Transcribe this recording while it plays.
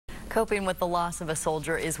Coping with the loss of a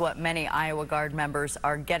soldier is what many Iowa Guard members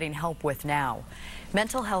are getting help with now.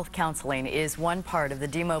 Mental health counseling is one part of the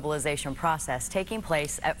demobilization process taking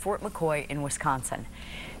place at Fort McCoy in Wisconsin.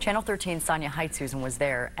 Channel 13's Sonia Heitsusen was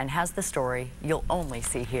there and has the story you'll only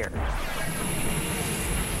see here.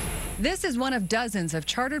 This is one of dozens of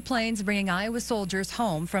chartered planes bringing Iowa soldiers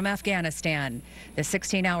home from Afghanistan. The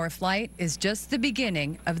 16-hour flight is just the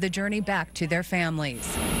beginning of the journey back to their families.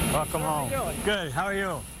 Welcome home. Good. How are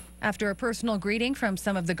you? After a personal greeting from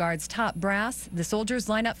some of the Guard's top brass, the soldiers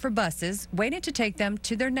line up for buses, waiting to take them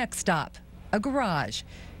to their next stop, a garage.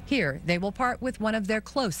 Here, they will part with one of their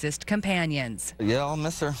closest companions. Yeah, I'll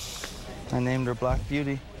miss her. I named her Black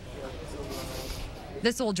Beauty.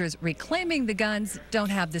 The soldiers reclaiming the guns don't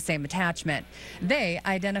have the same attachment. They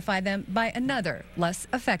identify them by another, less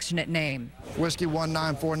affectionate name. Whiskey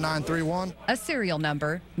 194931. A serial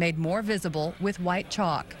number made more visible with white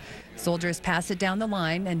chalk. Soldiers pass it down the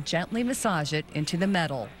line and gently massage it into the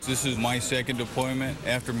metal. This is my second deployment.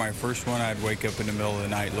 After my first one, I'd wake up in the middle of the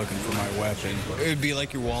night looking for my weapon. It would be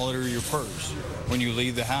like your wallet or your purse. When you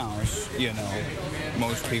leave the house, you know,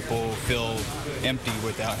 most people feel empty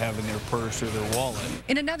without having their purse or their wallet.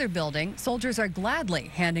 In another building, soldiers are gladly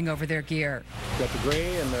handing over their gear. Got the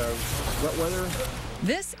gray and the wet weather.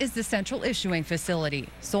 This is the central issuing facility.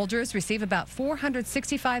 Soldiers receive about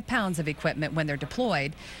 465 pounds of equipment when they're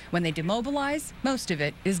deployed. When they demobilize, most of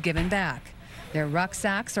it is given back. Their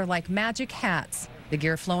rucksacks are like magic hats. The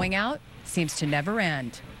gear flowing out seems to never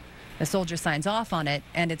end. The soldier signs off on it,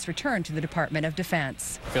 and it's returned to the Department of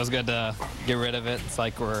Defense. Feels good to get rid of it. It's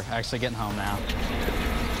like we're actually getting home now.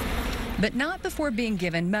 But not before being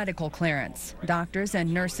given medical clearance. Doctors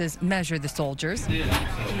and nurses measure the soldiers,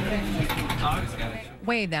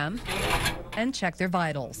 weigh them, and check their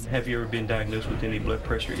vitals. Have you ever been diagnosed with any blood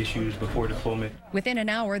pressure issues before deployment? Within an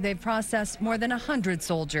hour, they've processed more than 100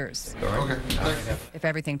 soldiers. Okay. If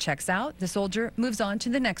everything checks out, the soldier moves on to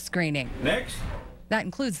the next screening. Next. That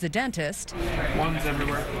includes the dentist One's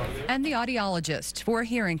everywhere. and the audiologist for a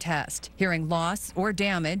hearing test. Hearing loss or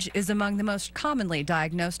damage is among the most commonly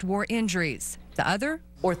diagnosed war injuries. The other?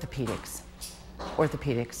 Orthopedics,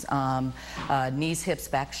 knees, hips,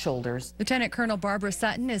 back, shoulders. Lieutenant Colonel Barbara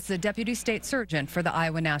Sutton is the Deputy State Surgeon for the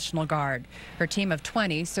Iowa National Guard. Her team of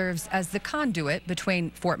 20 serves as the conduit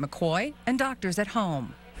between Fort McCoy and doctors at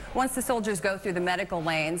home. Once the soldiers go through the medical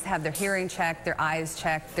lanes, have their hearing checked, their eyes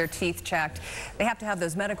checked, their teeth checked, they have to have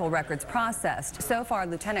those medical records processed. So far,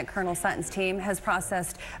 Lieutenant Colonel Sutton's team has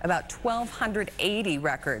processed about 1,280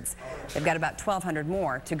 records. They've got about 1,200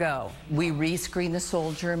 more to go. We rescreen the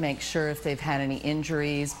soldier, make sure if they've had any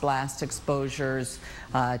injuries, blast exposures,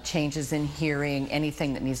 changes in hearing,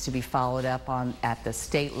 anything that needs to be followed up on at the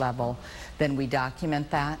state level, then we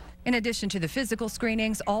document that. In addition to the physical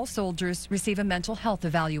screenings, all soldiers receive a mental health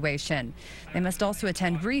evaluation. They must also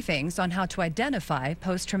attend briefings on how to identify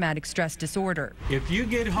post-traumatic stress disorder. If you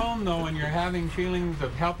get home, though, and you're having feelings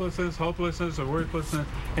of helplessness, hopelessness, or worthlessness,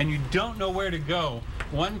 and you don't know where to go,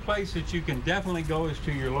 one place that you can definitely go is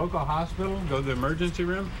to your local hospital, go to the emergency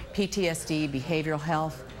room. PTSD, behavioral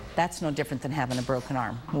health, that's no different than having a broken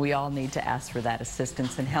arm. We all need to ask for that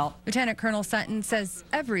assistance and help. Lieutenant Colonel Sutton says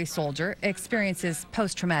every soldier experiences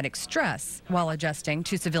post-traumatic stress while adjusting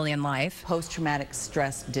to civilian life. Post-traumatic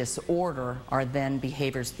stress disorder are then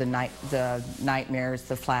behaviors, the nightmares,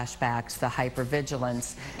 the flashbacks, the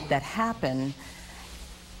hypervigilance that happen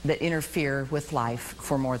that interfere with life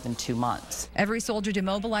for more than 2 months. Every soldier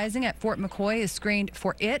demobilizing at Fort McCoy is screened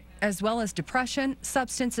for it, as well as depression,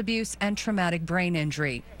 substance abuse, and traumatic brain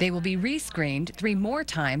injury. They will be rescreened 3 more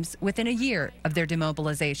times within a year of their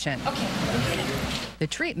demobilization. Okay. The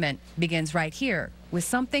treatment begins right here with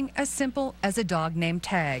something as simple as a dog named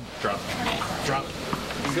Tag. Drop.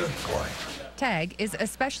 Good boy. Tag is a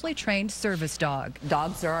specially trained service dog.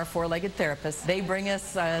 Dogs are our 4-legged therapists. They bring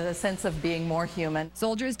us a sense of being more human.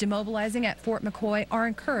 Soldiers demobilizing at Fort McCoy are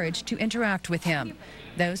encouraged to interact with him.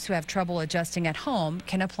 Those who have trouble adjusting at home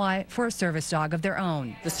can apply for a service dog of their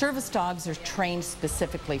own. The service dogs are trained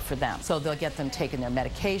specifically for them. So they'll get them taking their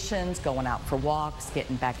medications, going out for walks,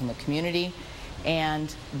 getting back in the community.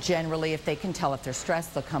 And generally, if they can tell if they're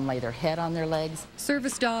stressed, they'll come lay their head on their legs.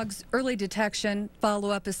 Service dogs, early detection,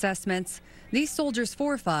 follow-up assessments. These soldiers'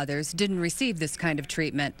 forefathers didn't receive this kind of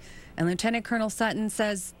treatment. And Lieutenant Colonel Sutton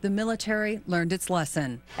says the military learned its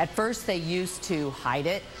lesson. At first, they used to hide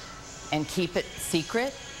it and keep it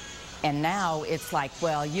secret. And now it's like,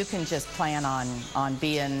 well, you can just plan on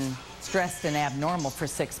being stressed and abnormal for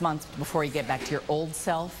 6 months before you get back to your old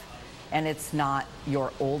self. And it's not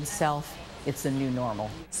your old self. it's the new normal.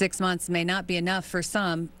 6 months may not be enough for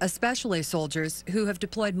some, especially soldiers who have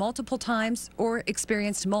deployed multiple times or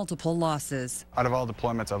experienced multiple losses. Out of all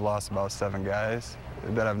deployments, I've lost about 7 guys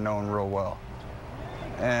that I've known real well.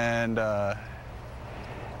 And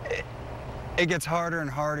it gets harder and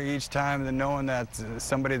harder each time than knowing that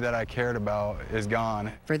somebody that I cared about is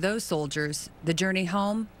gone. For those soldiers, the journey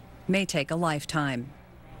home may take a lifetime.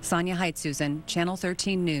 Sonia Heitsusan, Channel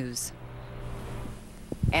 13 News.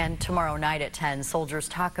 And tomorrow night at 10, soldiers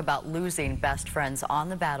talk about losing best friends on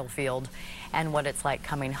the battlefield and what it's like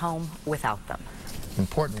coming home without them.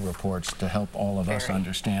 Important reports to help all of us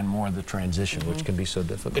understand more of the transition, which can be so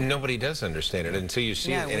difficult. And nobody does understand it until you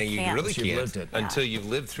see it, and you really can't lived it. until you've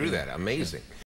lived through that. Amazing.